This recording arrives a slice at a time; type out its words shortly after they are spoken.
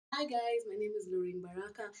Hi guys, my name is Lorraine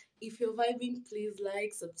Baraka. If you're vibing, please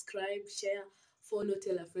like, subscribe, share, follow,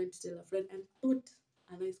 tell a friend to tell a friend, and put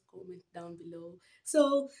a nice comment down below.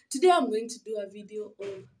 So today I'm going to do a video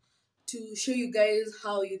to show you guys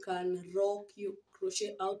how you can rock your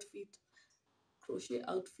crochet outfit. Crochet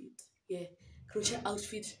outfit, yeah, crochet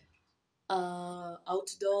outfit.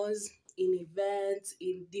 Outdoors, in events,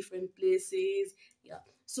 in different places. Yeah.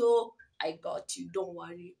 So I got you. Don't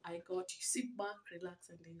worry. I got you. Sit back, relax,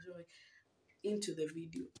 and enjoy into the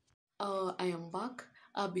video. I am back.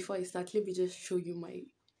 Before I start, let me just show you my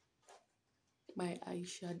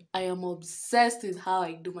eyeshadow. I am obsessed with how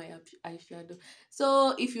I do my eyeshadow.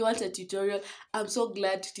 So if you want a tutorial, I'm so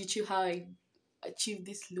glad to teach you how I achieve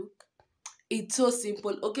this look. It's so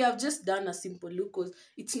simple. Okay, I've just done a simple look because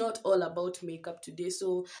it's not all about makeup today.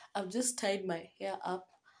 So I've just tied my hair up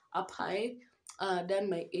high, done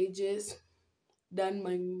my edges, done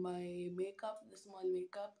my makeup, the small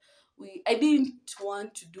makeup. I didn't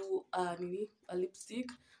want to do a lipstick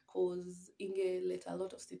because Inge let a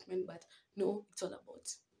lot of statement, but no, it's all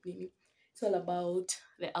about Nini. It's all about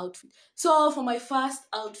the outfit. So for my first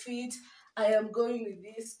outfit, I am going with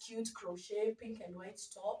this cute crochet pink and white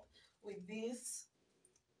top with this.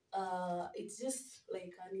 It's just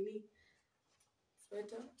like a Nini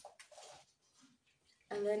sweater,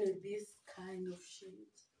 and then with this kind of shade.